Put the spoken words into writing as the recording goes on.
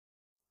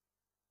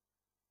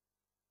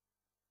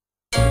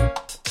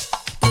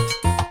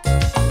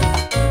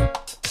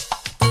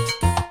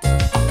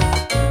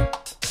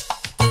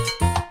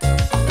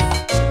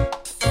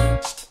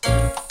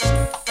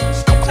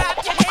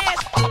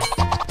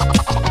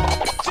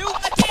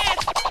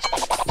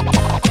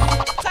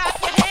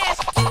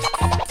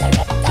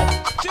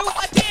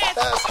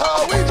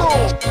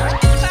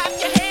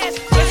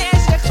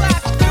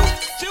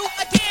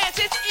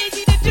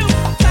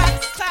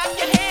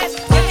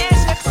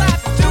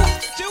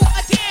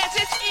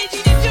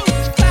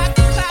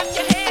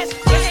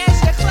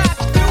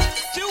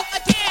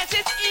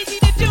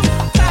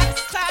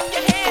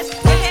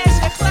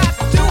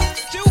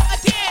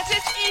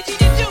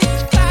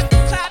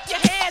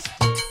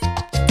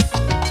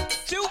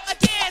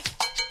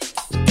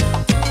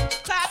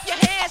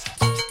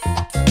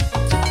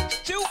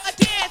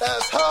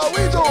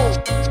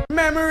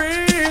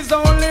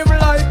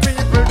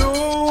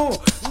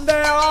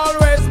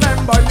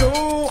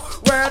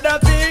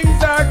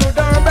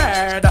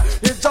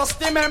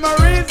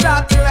memories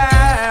that you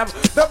have.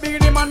 The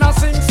beanie man a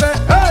sing say,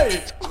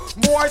 hey,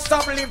 boy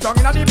stop live down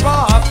in the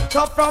past.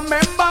 Stop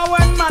remember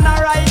when man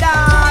a ride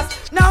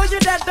us. Now you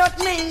dead don't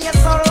mean you're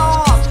so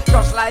lost.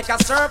 Just like a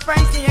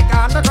serpent snake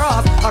on the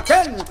cross.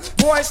 Again,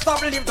 boy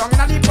stop live down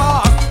in the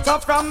past.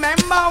 Stop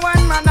remember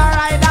when man a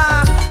ride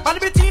us. But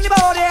between the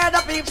body head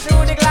up peep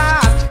through the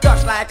glass.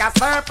 Just like a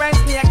serpent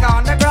snake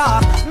on the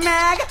grass.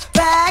 Meg,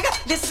 bag,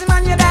 this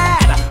man you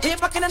dead. We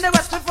fucking in the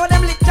west before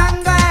them lick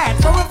and go ahead.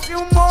 For a few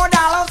more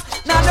dollars,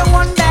 not the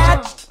one dead.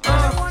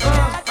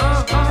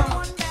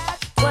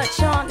 What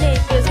y'all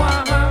niggas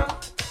want,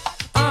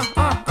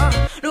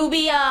 huh?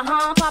 Rubia,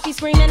 huh? Poppy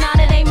screaming out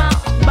of they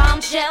mouth.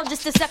 Bombshell,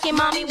 just a second,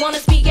 mommy wanna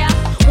speak out.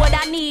 What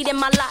I need in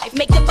my life,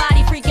 make the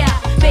body freak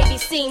out. Baby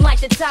seem like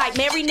the type,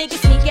 married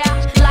niggas sneak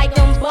out. Like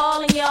I'm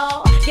ballin',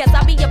 y'all. Guess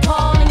I be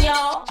appallin',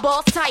 y'all.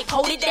 Boss type,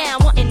 hold it down,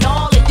 wantin'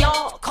 all of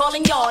y'all.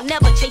 Calling y'all,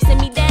 never chasing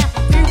me down.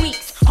 3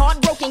 weeks,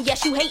 heartbroken,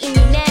 guess you hating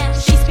me now.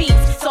 She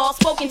speaks,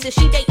 soft spoken till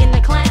she dating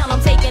the clown.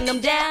 I'm taking them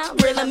down,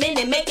 reel them in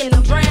and making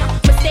them drown.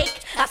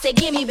 Mistake, I said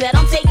give me, but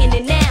I'm taking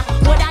it now.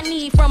 What I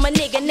need from a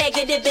nigga,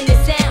 negative in the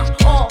sound.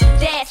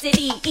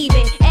 Audacity,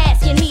 even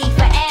ask your need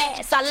for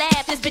ass. I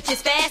laugh, this bitch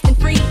is fast and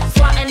free.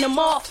 Swatting them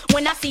off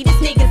when I see this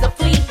nigga's a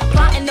flea.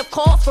 Plotting the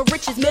cause for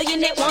riches,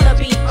 millionaire wanna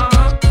be.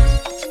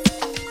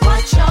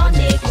 What y'all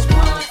niggas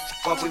want?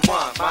 What we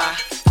want, why?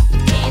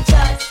 Can't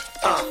touch.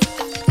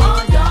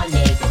 All y'all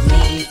niggas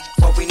need.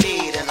 What we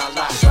need in our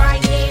lives.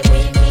 Right here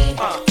with me.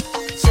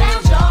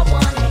 Sounds y'all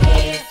wanna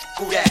hear.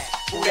 Who that?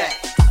 Who that?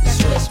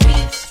 Switch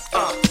beats.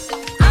 I'm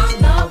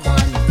the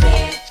one to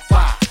fear.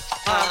 Why?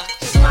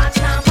 It's my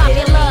time.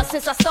 Popular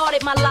since I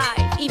started my life.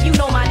 If you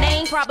know my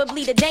name,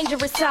 probably the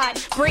dangerous type.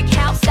 Brick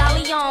house,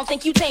 stallion,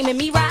 think you taming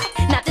me right?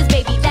 Not this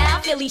baby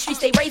down, Philly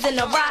streets, they raising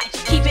the right.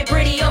 Keep it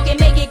pretty, okay,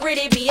 make it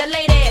gritty, be a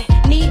lady.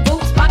 Need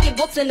boots, pocket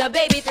books, and a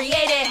baby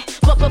 380.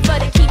 But prefer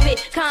to keep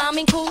it calm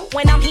and cool.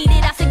 When I'm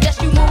heated, I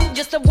suggest you move.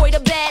 Just avoid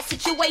a bad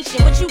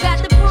situation. What you got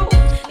to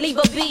prove? Leave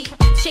a beat.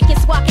 Chicken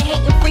swatting,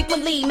 hating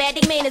frequently.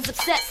 Maddie man is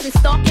obsessed and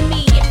stalking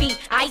me. If he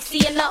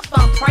icy enough,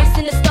 I'm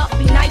pricing the stuff.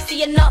 Be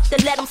nicey enough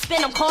to let him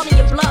spin. I'm calling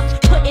your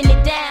bluff, putting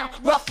it down.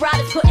 Rough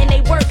riders putting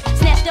they work.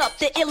 Snatched up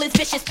the illest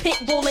vicious pit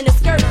bull in the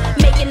skirt,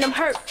 making them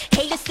hurt.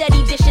 Haters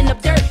steady dishing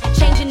up dirt.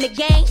 Changing the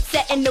game,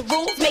 setting the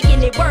rules,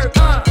 making it work.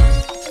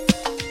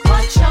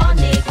 What y'all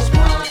niggas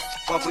want?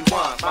 What we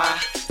want, why?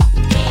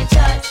 Can't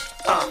touch.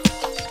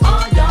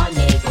 All y'all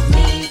niggas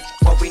need.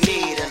 What we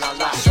need in our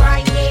lives.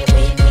 Right here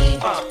with me.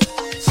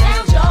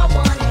 Sounds y'all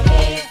wanna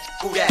hear.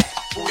 Who that?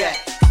 Who that?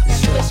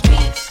 Switch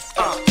beats.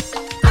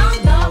 I'm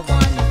the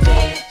one to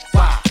fear.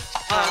 Why?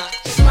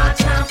 It's my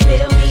time,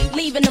 feel me.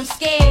 Leaving them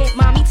scared.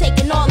 Mommy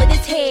taking all of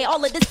this head,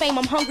 all of this fame.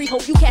 I'm hungry,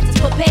 hope you cats is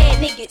prepared.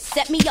 Niggas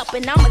set me up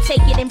and I'ma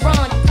take it and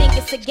run. Think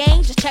it's a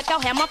game? Just check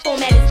out how my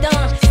format is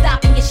done.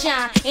 Stop and get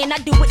shine, and I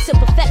do it to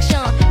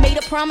perfection. Made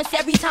a promise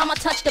every time I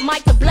touch the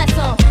mic to bless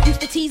them.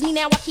 Used to tease me,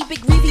 now I keep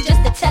it greasy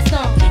just to test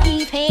them.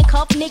 Eve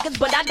handcuff niggas,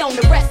 but I don't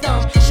arrest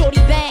them.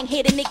 Shorty bang,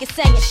 hear the niggas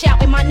saying,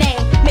 shouting my name.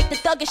 Make the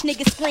thuggish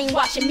niggas scream,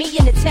 watching me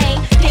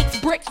entertain. Dicks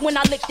brick when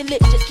I lick the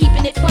lips, just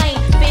keeping it plain.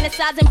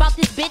 Fantasizing about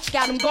this bitch,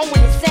 got them going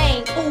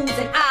insane. Oohs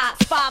and eyes,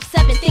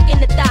 5'7", thick in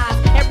the thighs.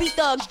 Every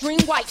thug's dream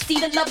white, see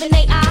the love in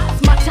they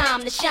eyes. My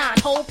time to shine,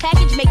 whole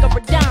package make her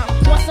a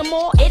dime. Want some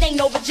more? It ain't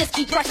over, just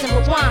keep pressing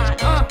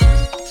rewind.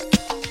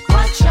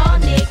 What y'all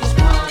niggas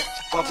want?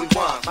 What we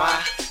want,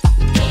 why?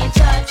 Can't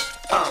touch.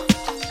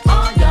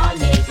 All y'all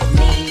niggas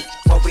need.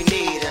 What we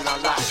need in our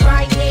lives.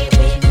 Right here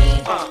with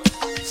me.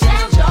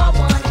 Sounds y'all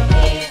wanna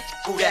hear.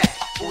 Who that?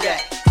 Who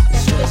that?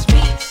 Switch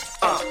beats.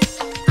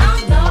 I'm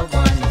the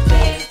one to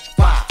fear.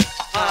 Why?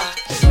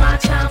 It's my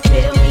time,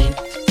 feel me.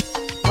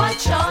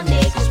 What y'all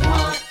niggas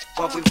want?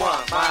 What we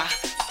want, why?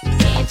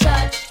 Can't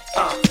touch.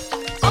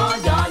 All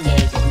y'all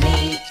niggas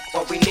need.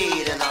 What we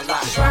need in our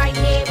lives. Right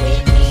here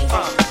with me.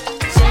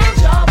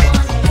 Sounds y'all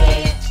wanna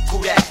hear.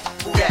 Who that?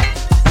 Who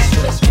that?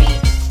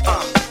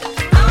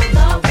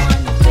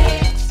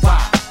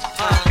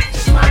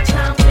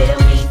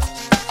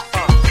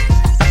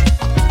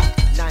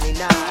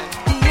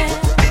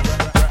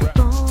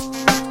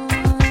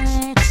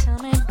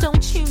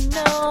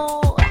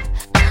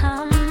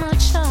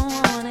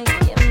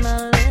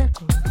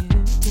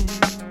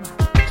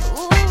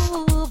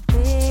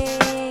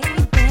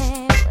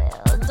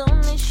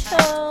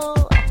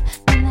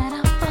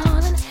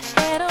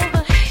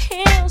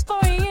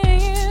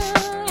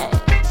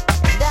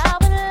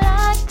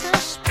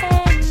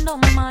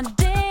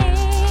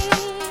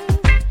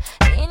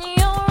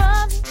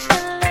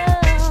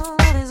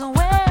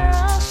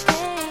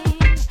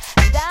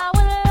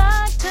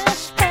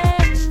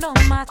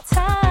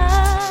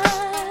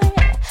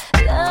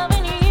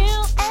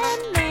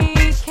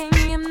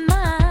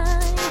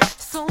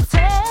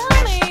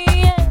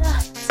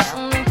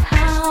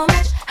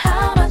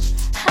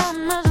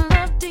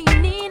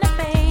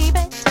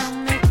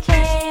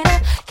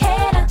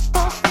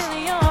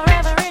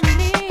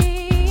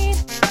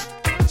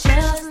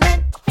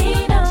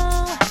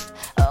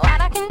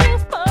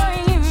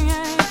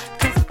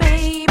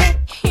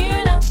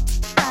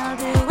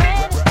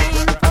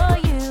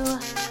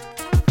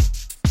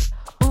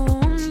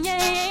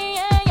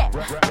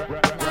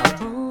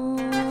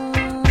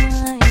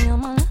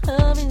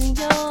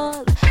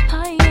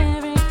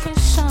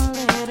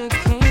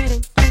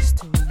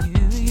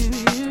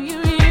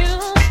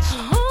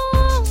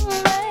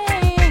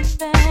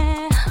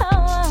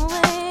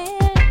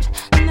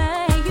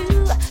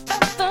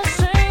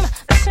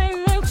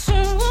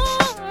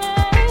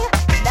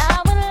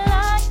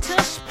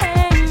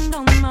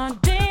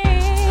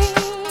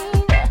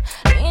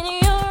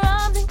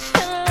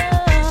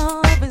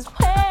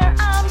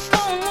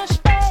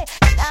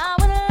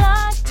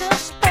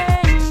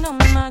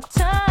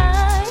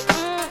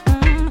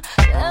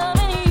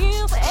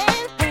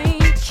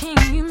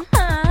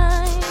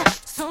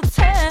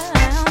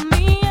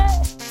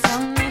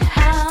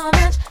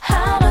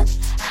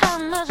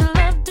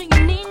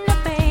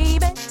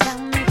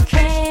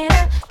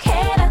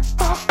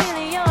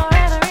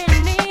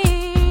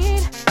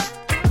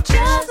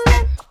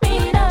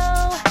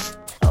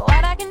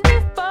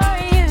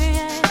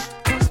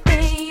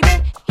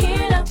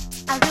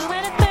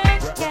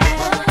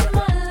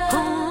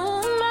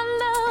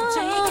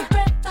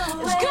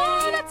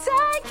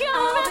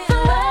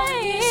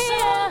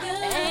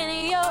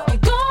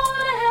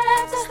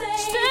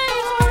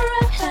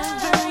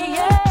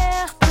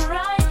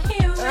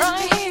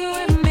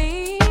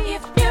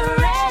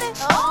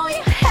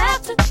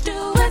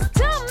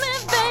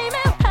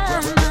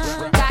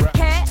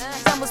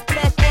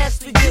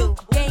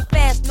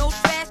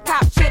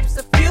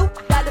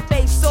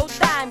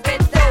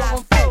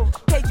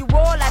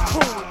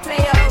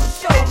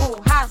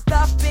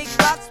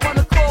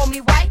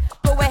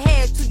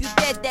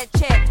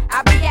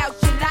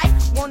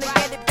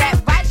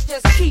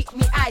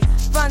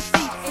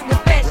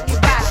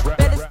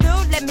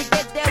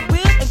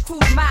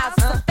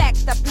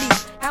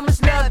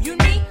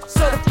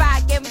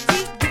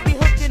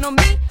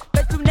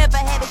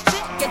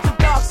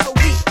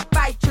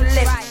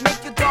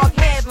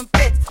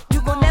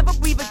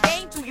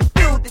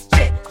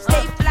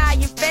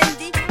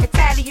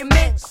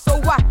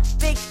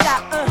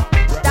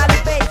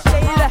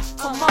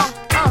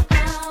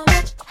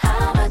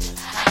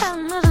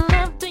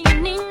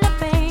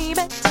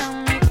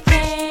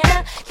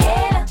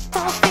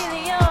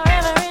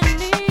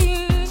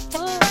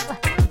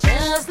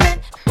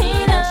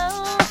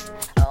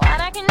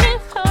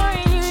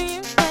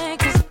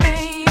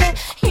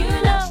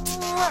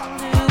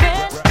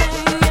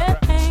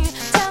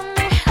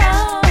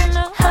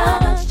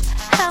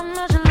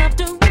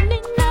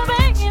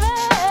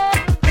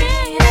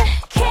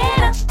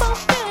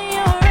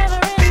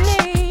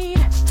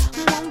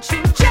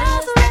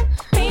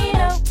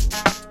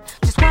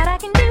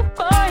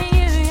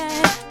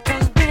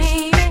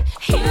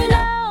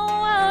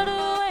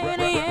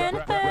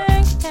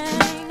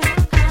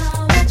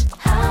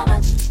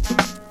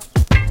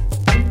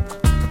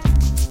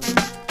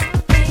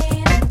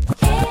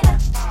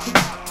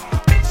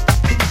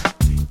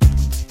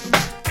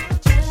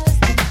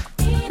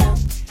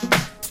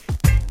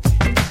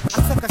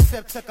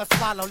 sip, took a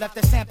swallow, left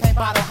the champagne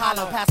bottle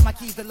hollow. Passed my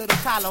keys to little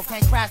Talo,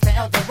 can't crash the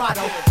El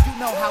Dorado. You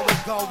know how it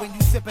go when you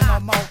sippin'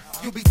 on mo.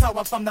 You be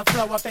towing from the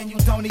flow up and you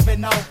don't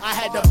even know. I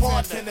had the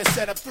bartender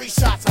set up 3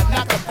 shots, I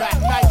knock him back.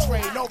 Night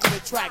train over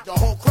the track, the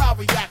whole crowd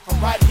react from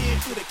right here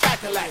to the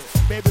Cadillac.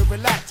 Baby,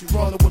 relax, you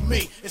rollin' with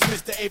me. It's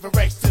Mr.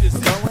 Averex to the Z.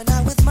 Going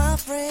out with my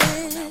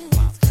friends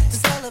to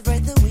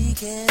celebrate the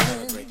weekend.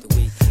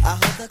 I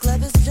hope the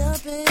club is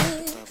jumping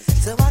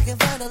so I can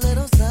find a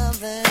little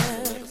something.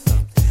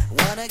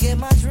 Wanna get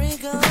my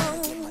drink on,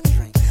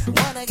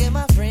 wanna get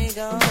my freak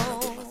on.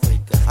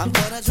 I'm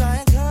gonna try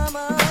and come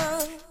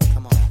on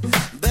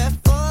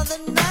before the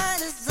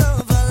night is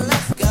over.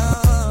 Let's go.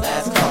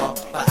 Last call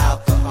for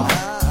alcohol.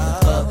 The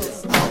club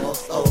is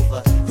almost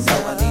over, so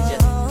I need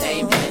your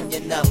name and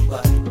your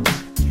number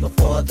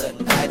before the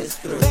night is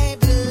through.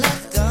 Baby,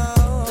 let's go.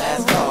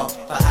 Last call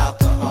for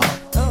alcohol.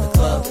 The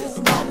club is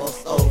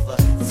almost over,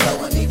 so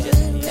I need your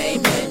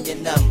name and your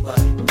number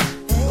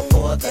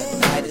before the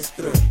night is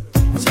through.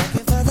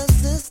 Checking for the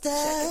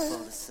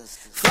sisters,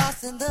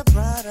 flossing the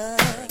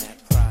product.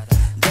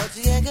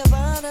 Dolce and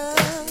Gabbana,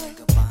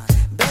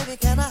 baby,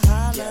 can I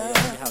holler?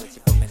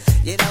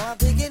 You know I'm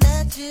picking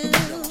at you,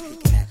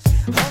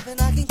 hoping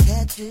I can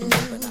catch you.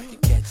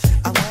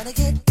 I wanna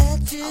get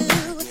at you.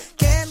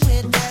 Can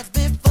we dance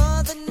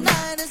before the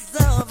night is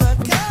over?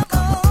 Come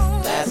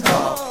on. Last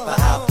call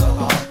for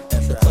alcohol.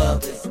 The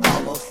club is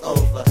almost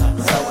over,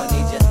 so I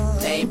need your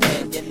name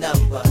and your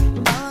number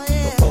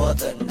before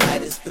the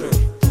night is through.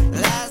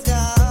 Let's go.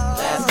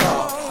 Last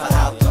call for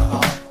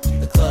alcohol.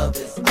 The club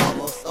is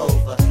almost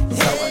over,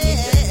 so I need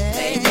your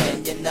name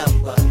and your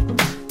number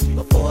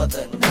before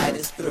the night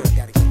is through.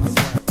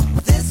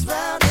 This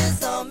round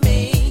is on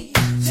me.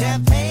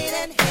 Champagne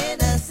and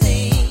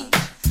Hennessy.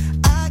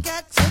 I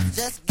got chips,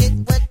 just get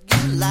what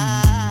you like.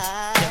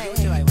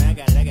 I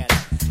got it.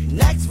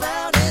 Next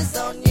round is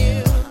on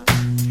you.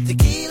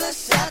 Tequila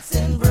shots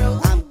and brew.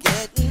 I'm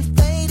getting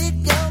faded,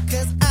 yo,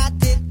 cause I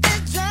did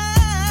it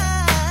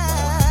right.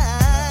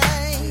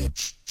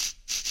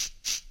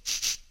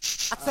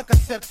 I took a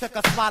sip, took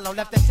a swallow,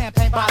 left the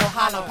champagne bottle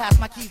hollow. Passed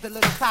my keys to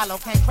little Talo,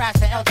 can't crash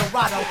the El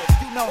Dorado.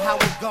 You know how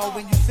it go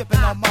when you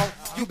sippin' on mo.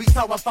 You be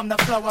towing from the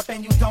flow up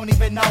and you don't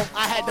even know.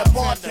 I had the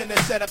bartender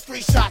set up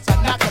 3 shots,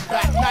 I knock him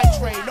back. Night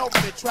train over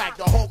the track,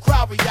 the whole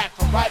crowd react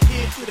from right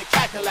here to the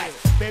Cadillac.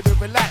 Baby,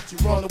 relax, you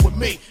rollin' with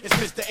me. It's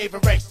Mr.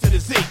 Averex to the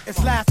Z.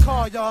 It's last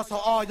call, y'all, so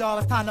all y'all,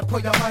 it's time to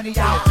put your money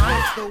out.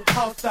 Pistol,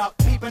 post up,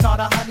 peeping all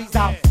the honeys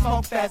out.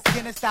 Smoke fest,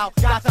 Guinness out,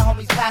 got the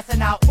homies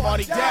passing out.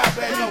 Party down,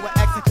 baby. You know what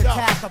exit the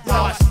cash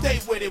Now I about. stay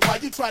with it while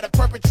you try to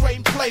perpetrate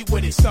and play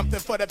with it. Something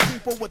for the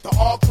people with the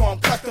all chrome,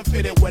 custom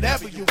fitted.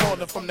 Whatever you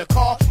rollin' from the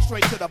car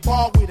straight to the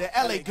bar with the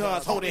LA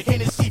guns holding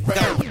Hennessy for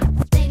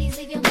Ladies,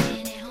 leave your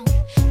man at home.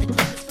 The club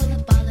is full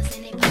of ballers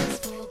and they pockets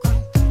full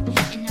grown.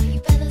 And now you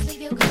fellas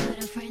leave your girl with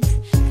her friends.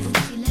 Cause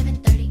it's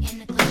 11:30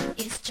 and the club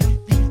is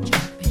jumping,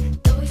 jumping.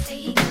 Though he say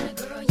he got a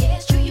girl, yeah,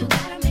 it's true, you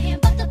got a man.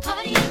 But the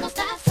party ain't gon'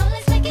 stop, so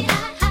let's make it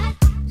hot, hot.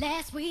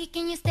 Last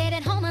weekend you stayed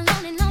at home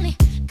alone and lonely.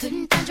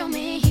 Couldn't find your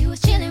man, he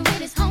was chilling with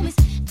his homies.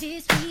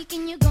 This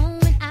weekend you're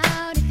going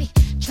out. If he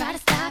try to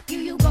stop you,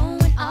 you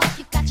going off.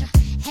 You got your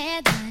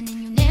hair done and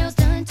your nails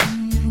done too.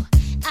 New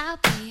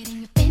outfit and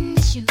your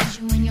fitness shoes.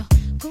 You and your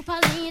crew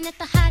parlaying at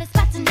the hottest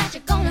spots, and now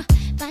you're gonna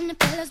find the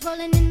fellas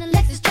rolling in the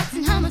Lexus trucks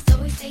and Hummers. So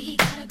he say he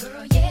got a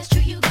girl, yeah, it's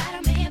true, you got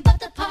a man, but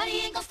the party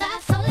ain't gon'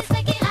 stop, so let's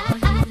make it hot,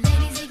 hot.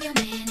 Ladies, leave your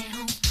man at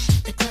home.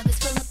 The club is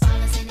full of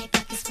ballers and they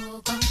pockets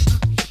full grown.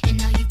 And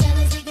now you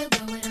fellas leave your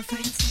girl with her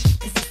friends.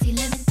 Cause it's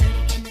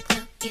 11:30 and the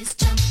club is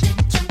jumping,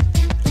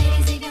 jumping.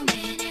 Ladies, leave your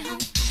man at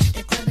home.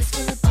 The club is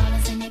full of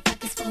ballers and they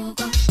pockets full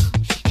grown.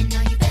 And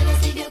now you fellas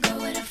leave your girl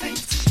with her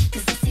friends.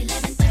 Cause it's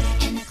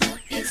 11:30 and the club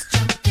is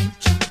jumping,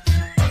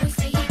 jumping. Always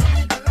say you got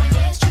a girl,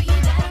 yeah, it's true, you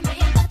got a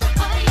man, but the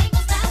party ain't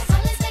gon' stop, so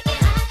let's make it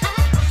hot,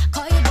 hot.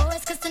 Call your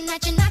boys cause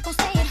tonight you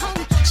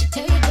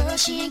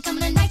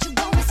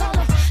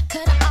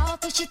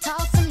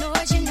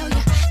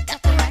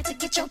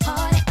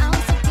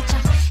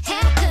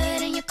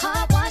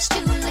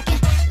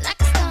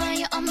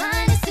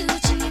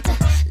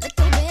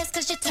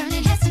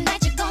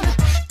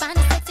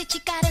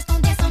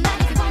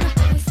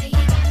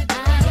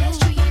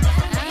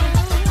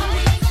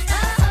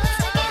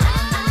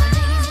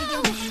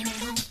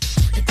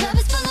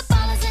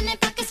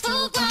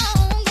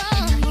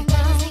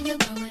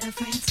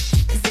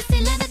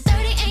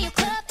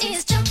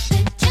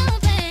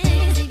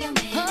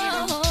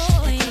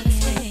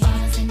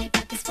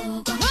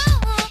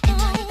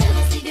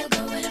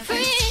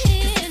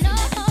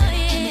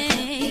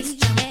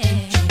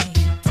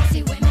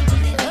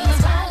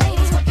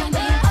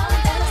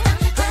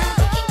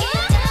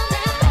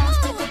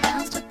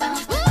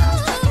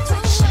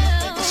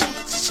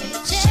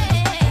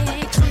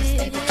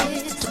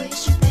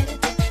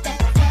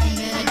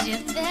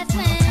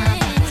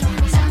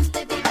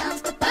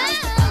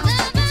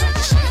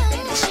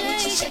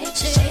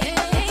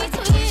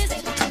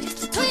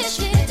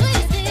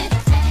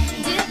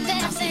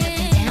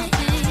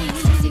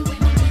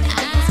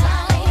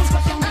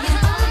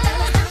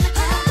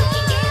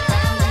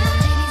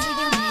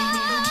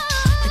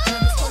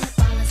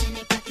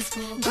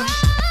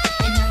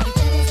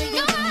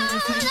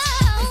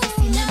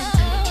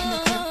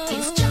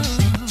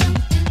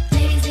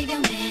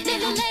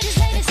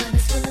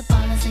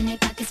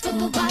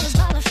bottles,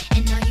 bottles.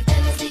 And now you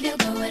fellas leave your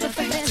girl with a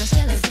friend. Fellas,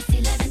 fellas, it's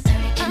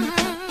 11:30 and the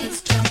club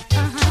is drunk.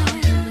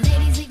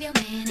 Ladies, leave your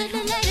man at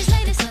home. Ladies,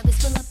 ladies, the club is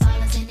full of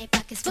ballers and they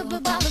pockets full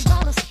of bottles,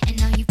 bottles. And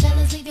now you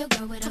fellas leave your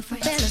girl with a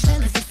friend. Fellas,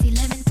 fellas, it's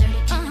 11:30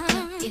 and the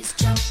club is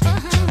drunk.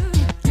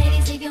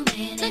 Ladies, leave your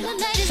man at home.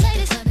 Ladies,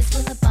 ladies, the club is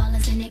full of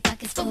ballers and they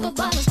pockets full of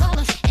bottles,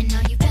 bottles. And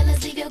now you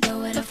fellas leave your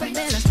girl with a friend.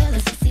 Fellas,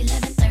 fellas, it's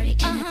 11:30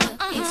 and the club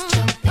is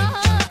drunk.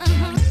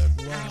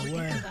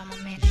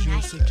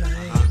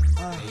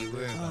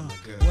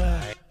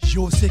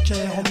 JOCK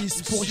en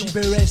mise pour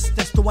JBES,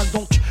 test one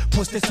donc,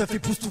 post SF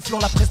époustouflant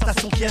la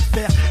prestation qui est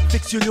faire,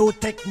 affectionné aux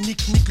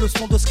techniques, nique le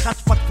son de scratch,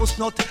 pas de fausse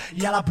note,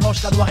 il y a la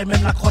blanche, la noire et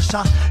même la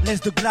crocha,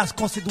 laisse de glace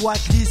quand ses doigts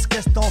glissent,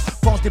 qu'est-ce t'en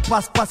penses des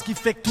passe-passe qui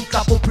fait que toute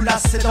la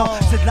populace c'est dans,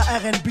 c'est de la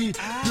R&B,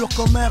 pur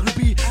comme un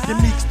rubis, des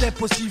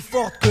mixtapes aussi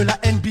fortes que la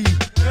NB.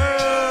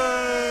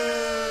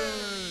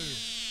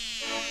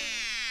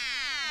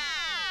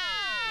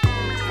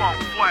 Funk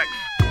Flex,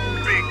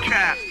 Big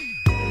Cat,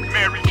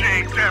 Mary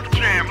Jane, Def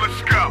Jam,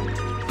 let's go.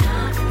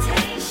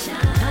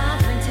 Confrontation,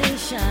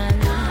 confrontation,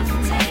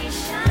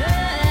 confrontation,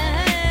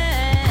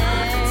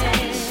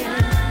 confrontation,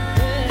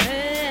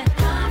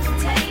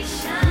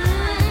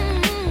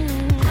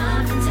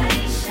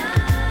 confrontation,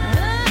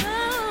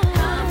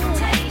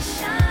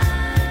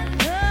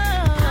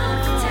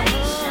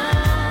 confrontation,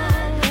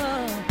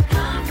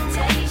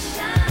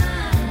 confrontation.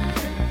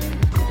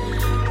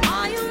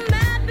 Are you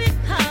mad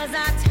because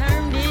I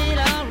turned it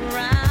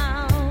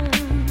around?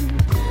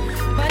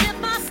 But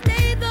if I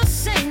stay the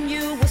same,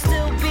 you will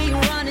still be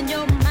running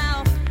your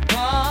mouth.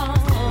 Oh,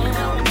 you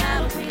know I'm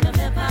not a queen of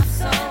hip-hop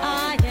soul.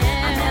 I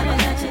never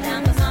let you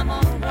down 'cause I'm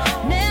on the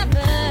road.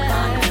 Never.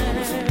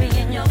 Bottles will be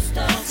in your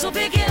stove. So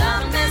pick it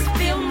up, let's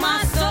feel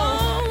my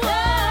soul.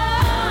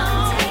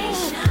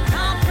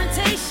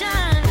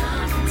 Confrontation,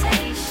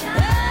 confrontation,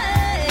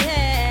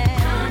 yeah.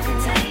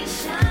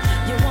 Confrontation.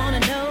 You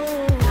wanna know?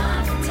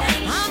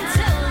 I'm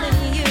telling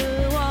you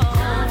all.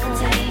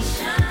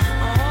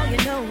 All you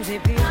know is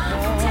it be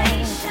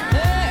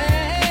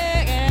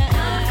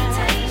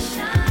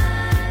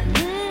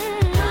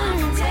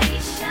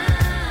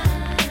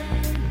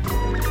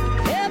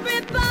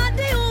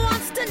everybody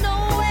wants to know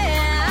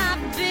where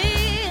I've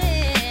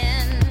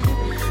been.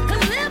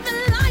 'Cause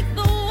living life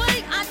the way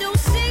I do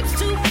seems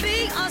to be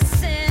a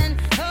sin.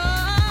 Oh,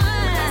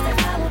 they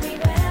follow me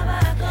wherever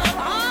I go.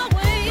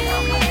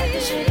 Always.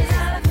 The shit is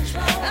out of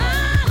control.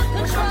 Out of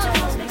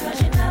control. Because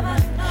you never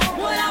know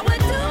what I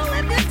would do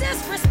if you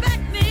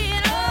disrespect me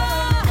at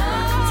all.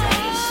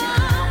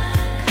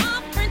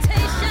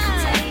 Confrontation.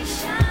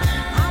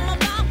 I'm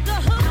about to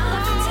hook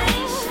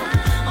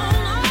on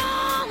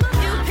all of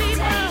you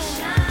people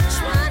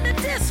trying to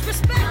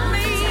disrespect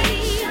me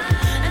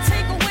and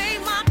take away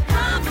my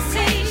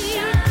privacy.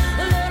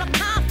 A little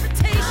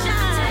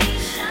confrontation.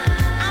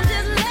 I'm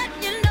just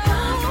letting you know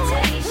who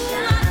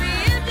I be,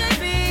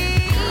 baby.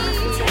 A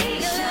little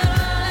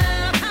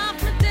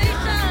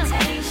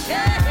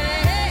confrontation.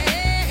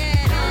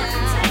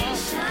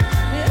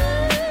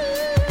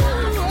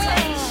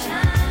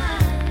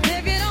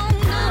 If you don't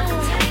know,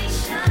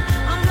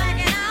 I'm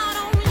blacking out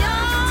on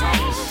y'all,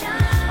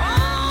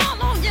 all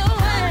on your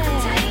way.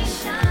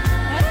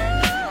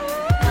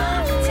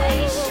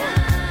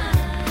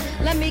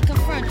 Let me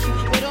confront you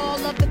with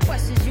all of the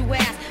questions you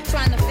ask,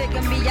 trying to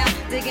figure me out,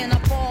 digging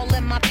up all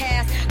in my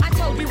past. I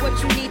told you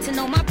what you need to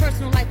know, my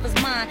personal life is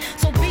mine,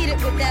 so beat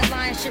it with that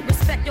lion shit,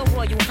 respect your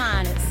royal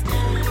highness.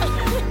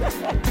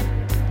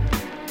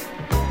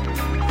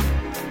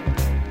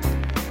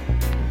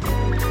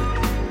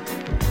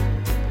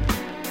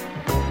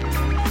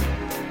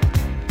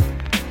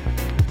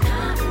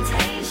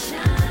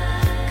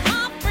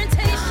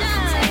 Confrontation,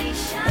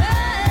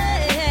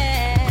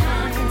 yeah.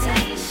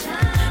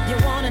 You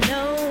wanna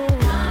know?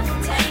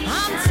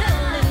 I'm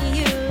telling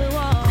you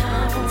all.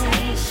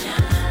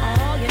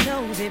 All you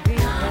know is it be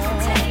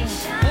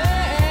confrontation.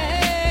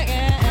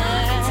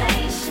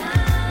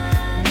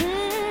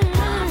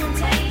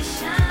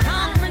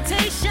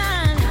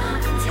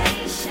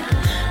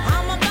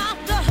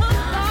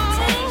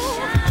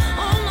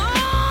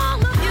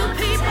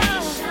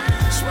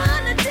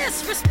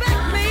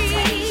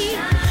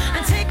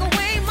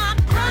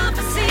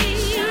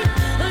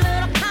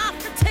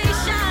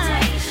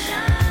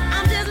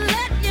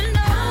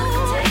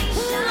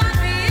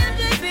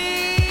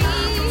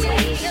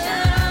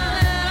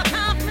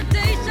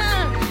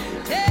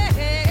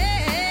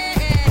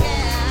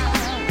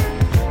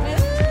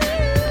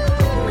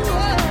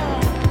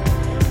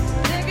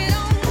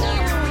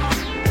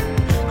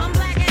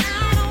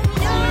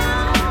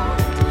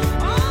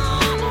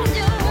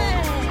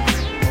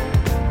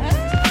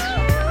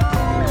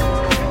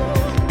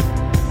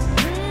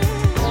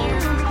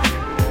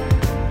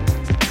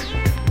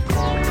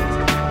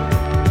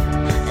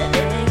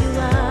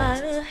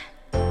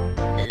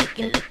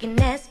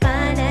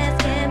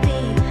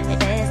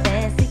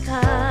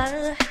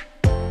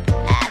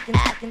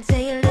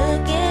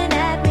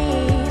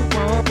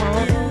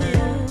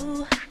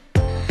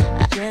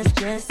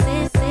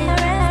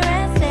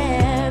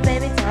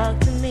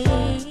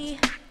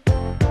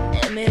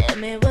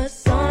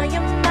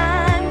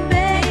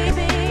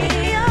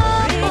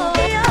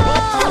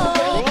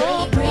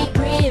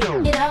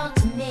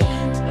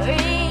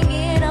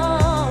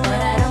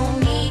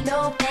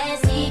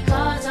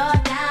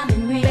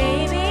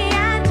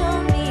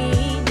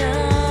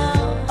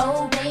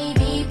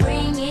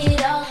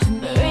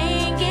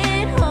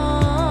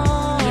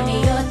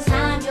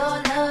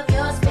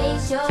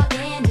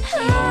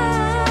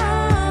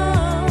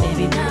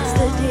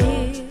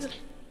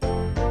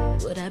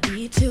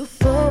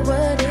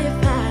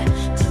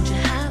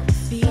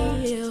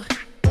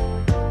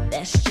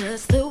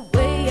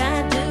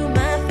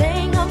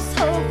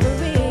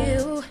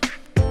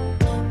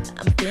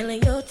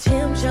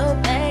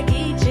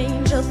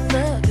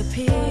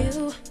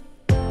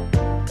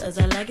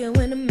 it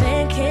when a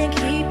man can't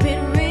keep it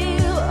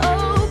real.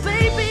 Oh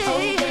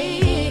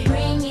baby,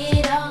 bring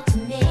it all to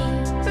me.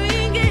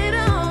 Bring it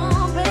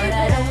on, baby. But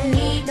I don't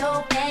need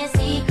no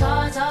fancy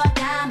cars or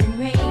diamond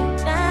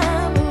rings.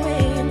 Diamond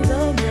rings,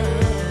 oh no.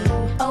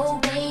 Oh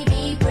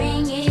baby,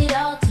 bring it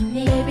all to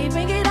me. Baby,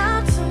 bring it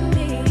all to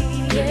me.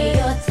 Give me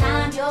your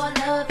time, your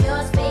love,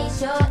 your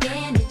space, your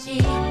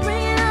energy.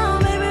 Bring it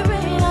on, baby,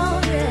 bring it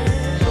on,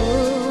 yeah.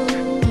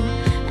 Oh,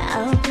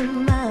 I'll put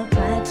my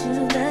pride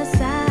to the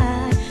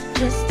side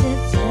just to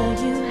tell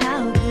you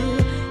how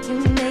good you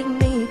make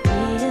me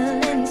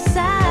feel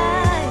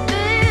inside.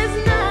 There's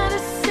not a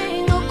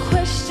single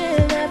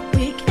question that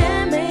we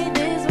can make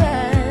this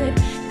right,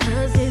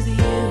 'cause it's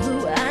you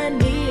who I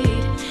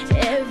need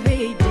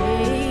every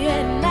day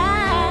and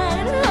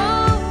night.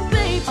 Oh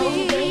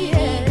baby,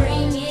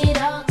 bring it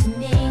all to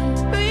me.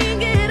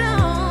 Bring it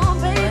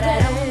on, baby. But I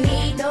don't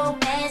need no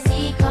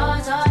fancy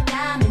cars or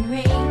diamond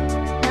rings.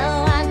 No,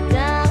 I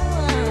don't.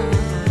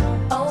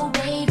 Oh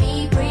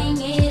baby, bring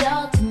it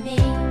all to me.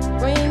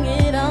 Bring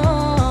it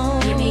on.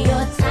 Give me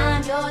your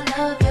time, your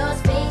love, your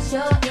space,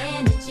 your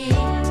energy.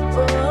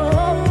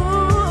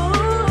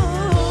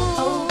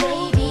 Oh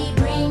baby,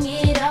 bring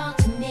it all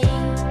to me.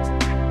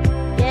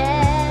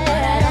 Yeah.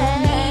 But I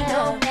don't need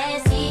no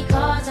fancy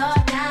cars or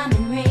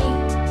diamond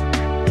rings.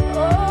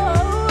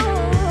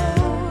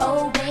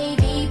 Oh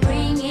baby,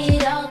 bring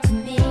it all to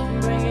me.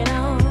 Bring it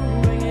on,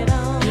 bring it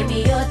on. Give me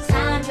your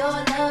time, your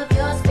love,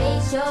 your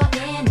space, your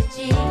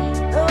energy.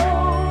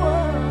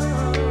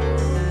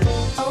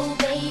 Oh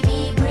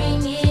baby,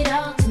 bring it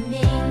all to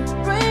me.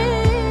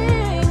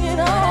 Bring it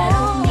on. But I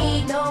don't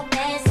need no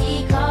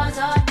fancy cars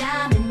or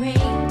diamond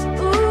rings.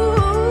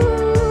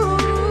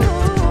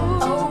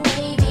 Oh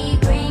baby,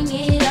 bring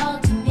it all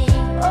to me.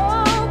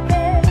 Oh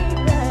baby,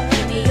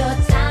 give me your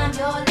time,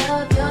 your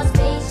love, your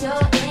space,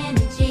 your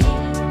energy.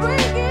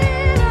 Bring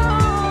it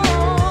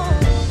on.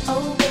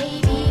 Oh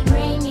baby,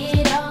 bring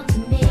it all to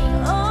me.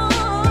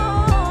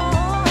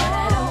 But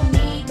I don't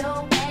need no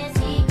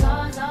fancy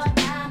cars or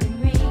diamond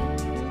rings.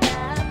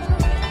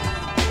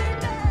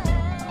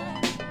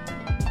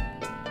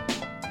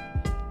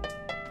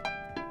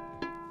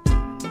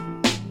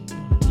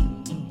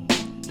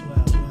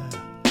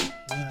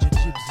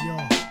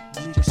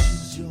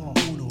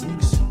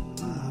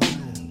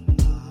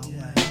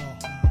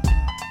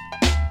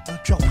 Un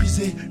cœur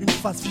brisé, une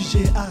face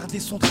figée, hardé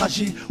son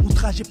trajet.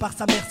 Outragé par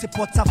sa mère, ses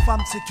potes, sa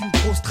femme, c'est une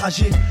grosse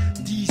tragédie.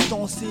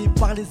 Distancé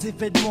par les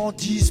événements,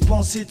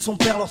 dispensé de son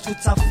père lorsque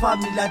de sa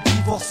femme il a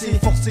divorcé.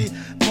 Forcé,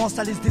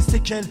 ça laisse des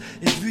séquelles.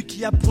 Et vu qu'il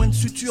y a point de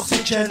suture,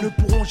 c'est qu'elles ne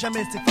pourront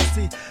jamais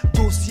s'effacer.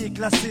 Dossier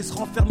classé, se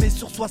renfermer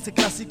sur soi, c'est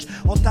classique.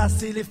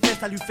 Entasser les faits,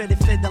 ça lui fait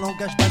l'effet d'un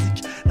langage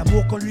basique.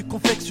 L'amour qu'on lui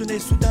confectionnait,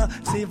 soudain,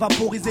 s'est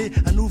évaporisé.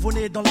 Un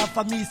nouveau-né dans la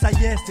famille, ça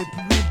y est, c'est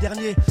plus lui le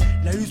dernier.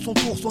 Il a eu son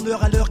tour, son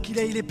heure, à l'heure qu'il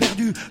est, il est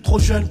perdu. Trop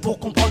jeune pour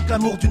comprendre que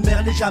l'amour d'une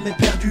mère n'est jamais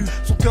perdu.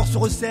 Son cœur se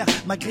resserre,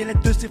 malgré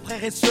l'aide de ses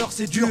frères et sœurs,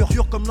 c'est dur.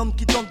 Dur comme l'homme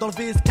qui tente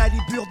d'enlever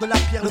Excalibur de la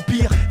pierre. Le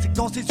pire, c'est que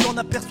dans ses yeux, on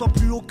n'aperçoit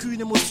plus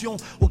aucune émotion,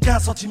 aucun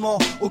sentiment,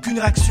 aucune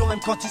réaction, même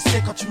quand il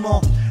sait quand tu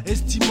mens.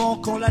 Estimant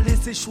qu'on l'a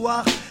laissé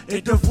choir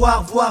et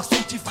devoir voir son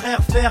petit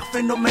frère faire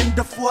phénomène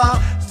de foire.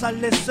 Ça le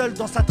laisse seul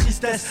dans sa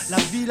tristesse, la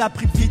vie l'a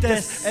pris de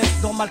vitesse.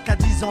 Est dans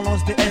Malcadis, on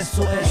lance des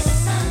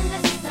SOS.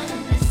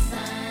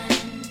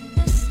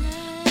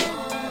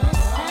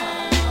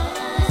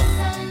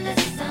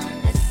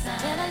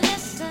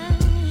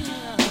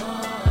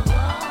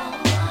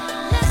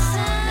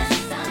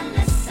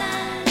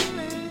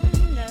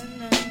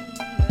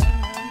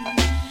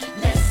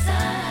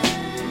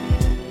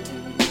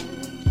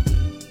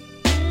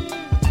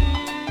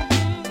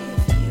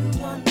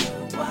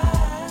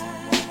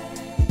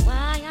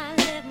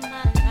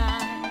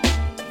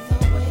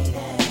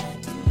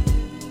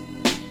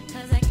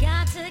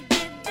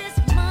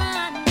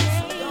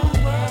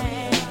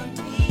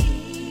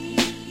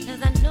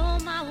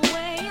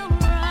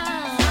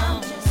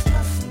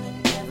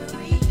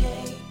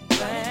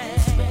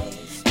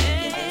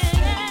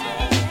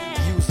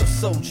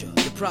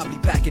 Probably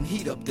packing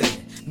heat up there.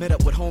 Met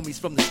up with homies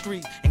from the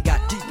street and got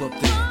deep up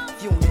there.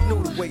 If you only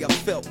knew the way I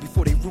felt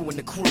before they ruined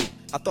the crew.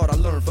 I thought I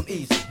learned from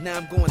easy. Now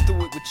I'm going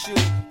through it with you.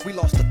 We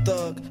lost a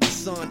thug, a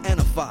son, and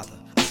a father.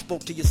 I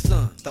spoke to your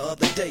son the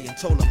other day and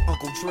told him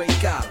Uncle Dre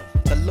got him.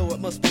 The Lord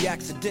must be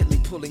accidentally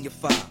pulling your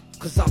file,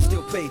 'cause I'm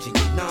still paging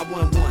you,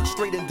 911,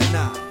 straight in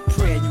denial.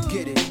 Praying you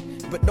get it.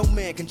 But no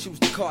man can choose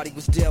the card he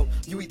was dealt.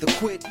 You either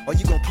quit or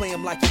you gon' play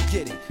him like you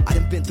get it. I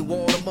done been through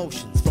all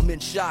emotions, from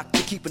in shock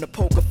to keeping a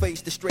poker face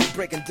to straight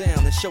breaking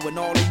down and showing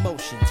all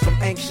emotions. From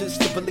anxious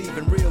to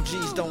believing real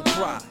G's don't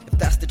cry. If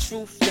that's the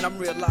truth, then I'm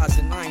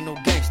realizing I ain't no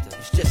gangster.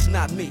 It's just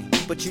not me.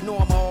 But you know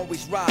I'ma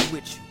always ride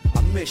with you.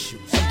 I miss you.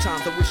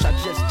 Sometimes I wish I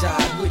just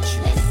died with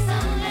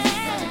you.